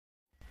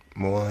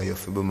I want you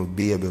to be my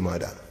baby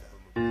mother.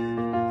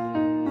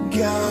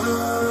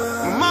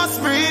 Gyal,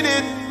 must breed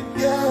it.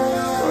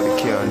 Gyal, you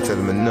can't tell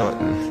me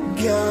nothing.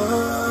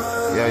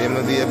 Gyal, yeah, you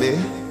my baby.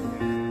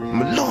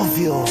 I love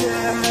you.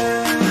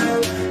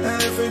 Gyal,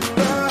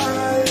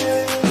 everybody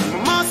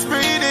must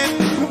breed it.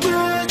 My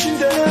bretren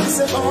them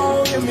say,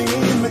 oh, you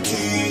mean my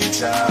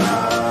teacher.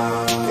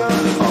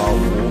 Oh,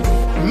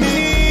 me,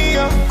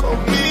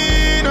 come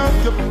in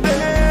up your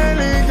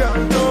belly,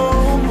 girl,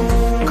 don't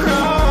move.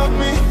 Grab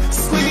me,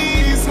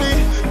 squeeze me,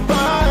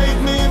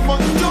 bite me,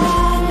 but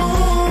don't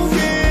move,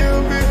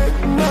 baby.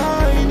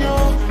 Mind you,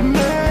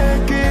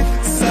 make it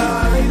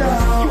side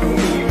out. You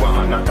me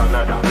want not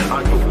another,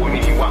 and you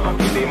me want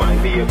to be my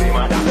baby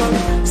mother.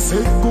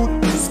 Say good,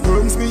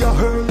 sperms me a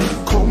hurl.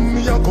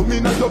 Come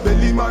in at your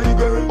belly, my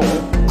girl.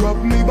 Oh,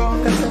 grab me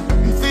back,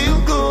 feel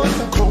good.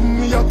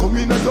 Come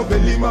in at your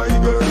belly, my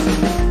girl.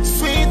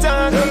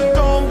 Sweetheart,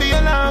 don't be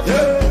alarmed.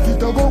 If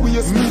it a go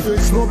waste, me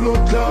vex no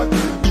blood clot.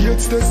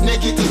 AIDS test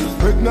negative,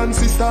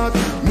 pregnancy start.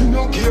 Me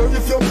no care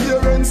if your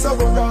parents are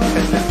gone.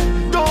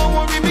 Don't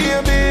worry,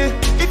 baby.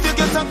 If you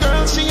get a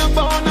girl, she a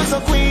born as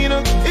a queen.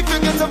 If you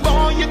get a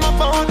boy, you a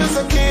born as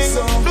a king.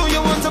 So, do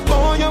you want a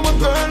boy, or a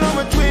girl,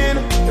 or a twin?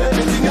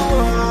 Anything you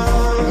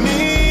want.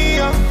 Me,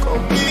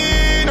 come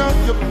in up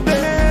your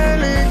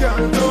belly,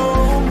 girl,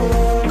 don't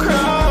move.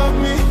 Grab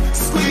me,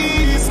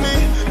 squeeze me,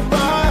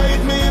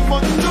 bite me,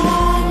 but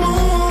don't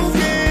move,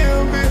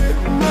 baby.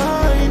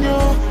 Mind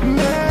you,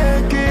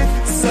 make it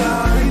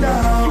side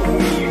out. You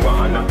me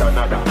want not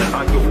another,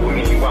 and you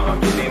me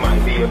want to be my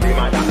baby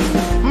mother.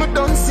 Me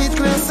done see it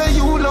clear, say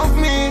you love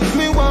me.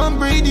 Me want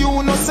breed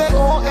you, no say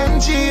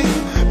OMG.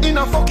 In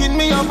a fucking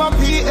me have a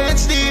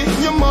PhD.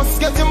 You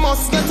must get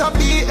a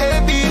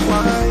BAB.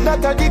 Why?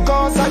 That a the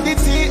cause of the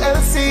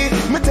TLC.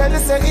 Me tell you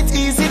say it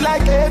easy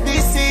like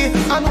ABC.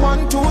 And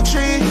 1, 2,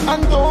 3,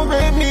 and don't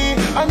rate me.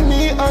 And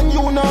me and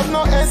you not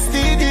no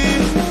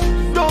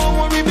STD. Don't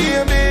worry,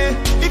 baby.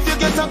 If you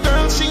get a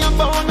girl, she a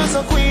born as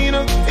a queen.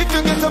 If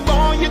you get a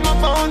boy, you not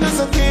born as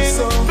a king.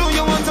 So, do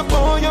you want a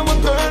boy, or a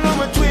girl,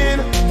 or a twin?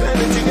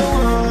 Anything you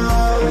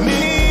want.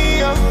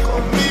 Me,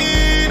 come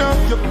in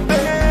up your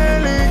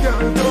belly,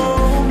 girl,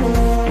 don't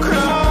move.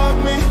 Grab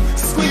me,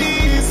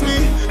 squeeze me,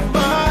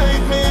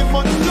 bite me,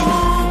 but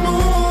don't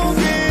move,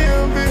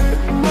 baby.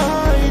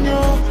 Mind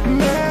you,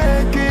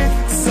 make it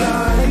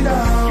side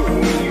out. You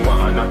me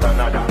want not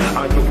another,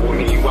 and you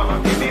me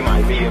want to be my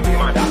baby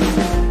mother.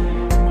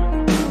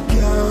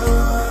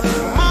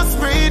 Gyal, must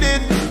breed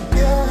it.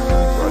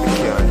 God, you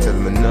can't tell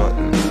me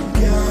nothing.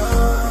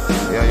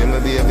 Gyal, yeah, you my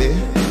baby.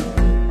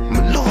 I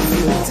love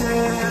you.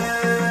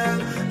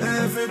 tell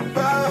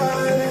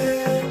everybody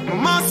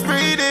must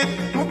breed it.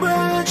 My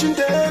brethren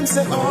them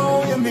say,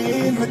 oh, you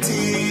mean my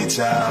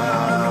teacher.